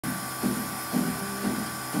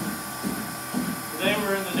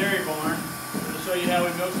over in the dairy barn. I'm going to show you how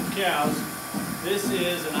we milk some cows. This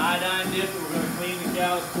is an iodine dip that we're going to clean the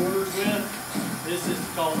cows' quarters with. This is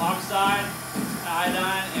called oxide. It's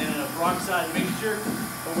iodine and a peroxide mixture.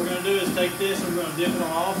 What we're going to do is take this and we're going to dip it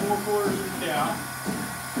on all 4 quarters of the cow.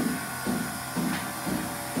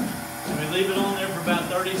 And we leave it on there for about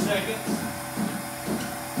 30 seconds.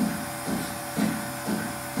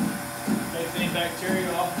 Takes any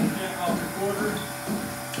bacteria off the quarter.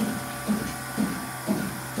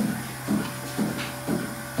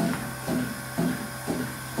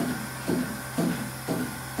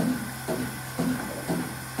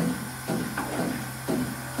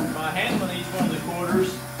 Handling each one of the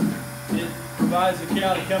quarters, it provides the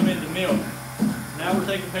cow to come into milk. Now we're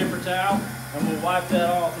taking a paper towel and we'll wipe that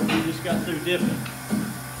off that we just got through dipping.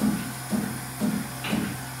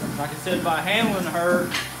 Like I said, by handling her,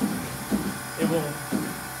 it will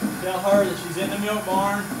tell her that she's in the milk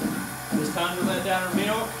barn. It's time to let down her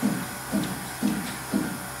milk.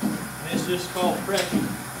 And it's just called prepping.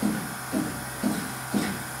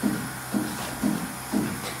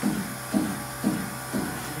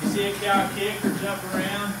 See a cow kick or jump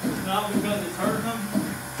around, it's not because it's hurting them,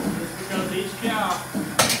 it's because each cow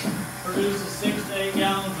produces 6 to 8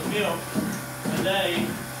 gallons of milk a day.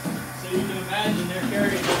 So you can imagine they're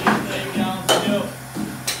carrying 6 to 8 gallons of milk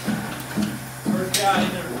per cow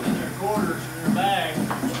in their quarters, in their bag.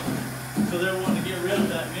 So they're wanting to get rid of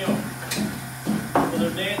that milk. So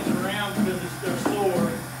they're dancing around because they're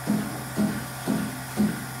sore,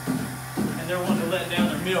 and they're wanting to let down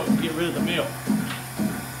their milk to get rid of the milk.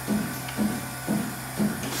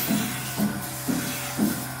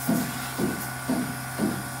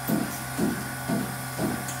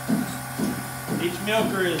 Each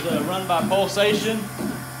milker is run by pulsation.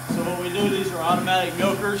 So what we do, these are automatic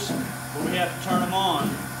milkers, but we have to turn them on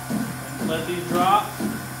and let these drop.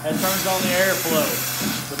 That turns on the airflow,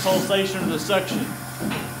 the pulsation or the suction.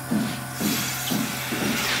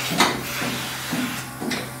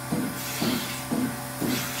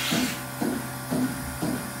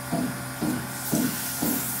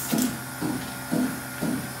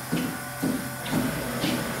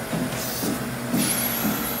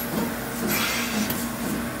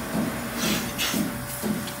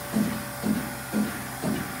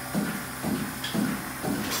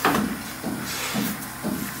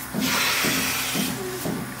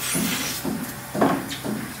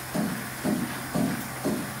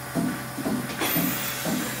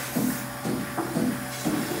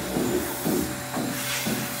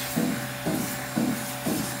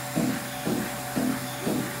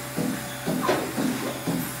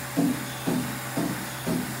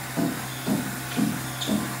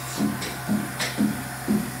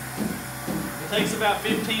 It takes about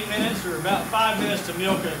 15 minutes or about 5 minutes to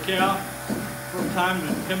milk a cow. From time to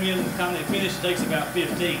come in to the time they finish, it takes about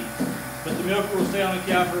 15. But the milker will stay on the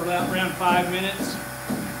cow for around 5 minutes.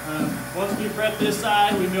 Once we prep this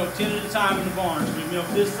side, we milk 10 at a time in the barn. So we milk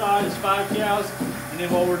this side, it's 5 cows, and then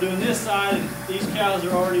while we're doing this side, and these cows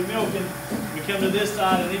are already milking, we come to this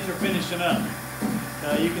side and these are finishing up.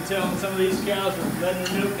 You can tell some of these cows are letting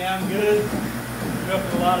their milk down good. They're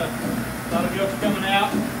milking a lot of milk coming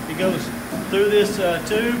out. It goes through this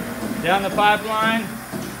tube, down the pipeline,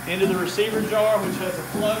 into the receiver jar, which has a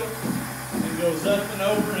float, and goes up and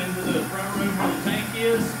over into the front room where the tank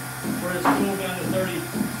is, where it's cooled down to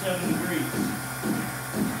 37 degrees.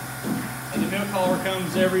 And the milk hauler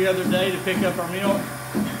comes every other day to pick up our milk,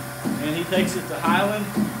 and he takes it to Highland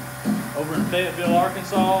over in Fayetteville,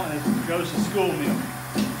 Arkansas, and it goes to school milk.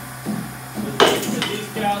 As these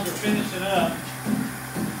cows are finishing up,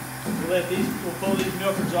 we'll pull these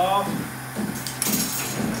milkers off.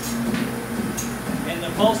 And the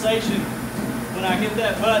pulsation, when I hit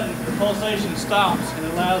that button, the pulsation stops and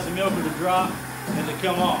allows the milker to drop and to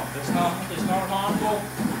come off. It's not harmful.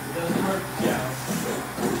 It doesn't hurt the cows.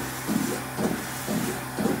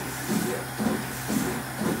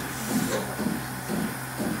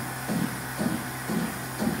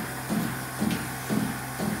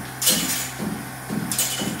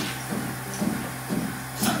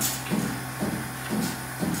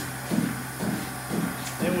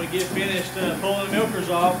 Get finished pulling the milkers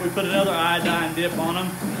off, we put another iodine dip on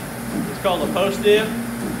them. It's called a post dip,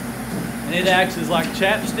 and it acts as like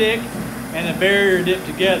chapstick and a barrier dip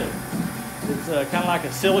together. It's kind of like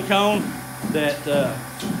a silicone that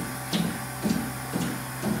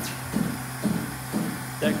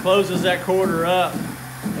closes that quarter up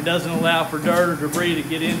and doesn't allow for dirt or debris to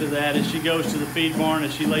get into that as she goes to the feed barn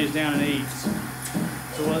as she lays down and eats.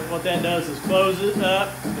 So what that does is close it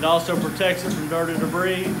up. It also protects it from dirt or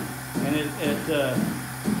debris, and it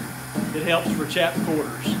helps for chapped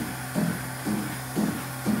quarters.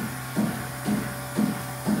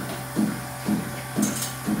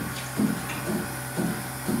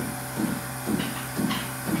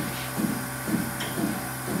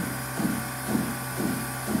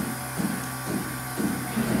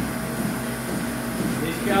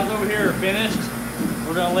 here are finished.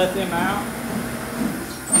 We're going to let them out.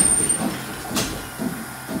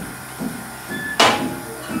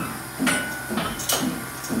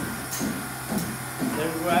 They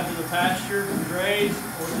will go out to the pasture to graze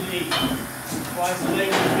or to eat. Twice a day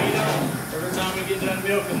we feed them. Every time we get done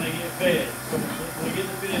milking, they get fed. So when we get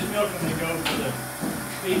to finish milking, they go to the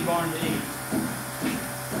feed barn to eat.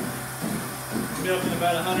 We're milking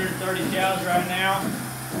about 130 cows right now.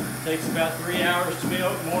 It takes about 3 hours to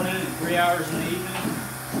milk morning and 3 hours in the evening.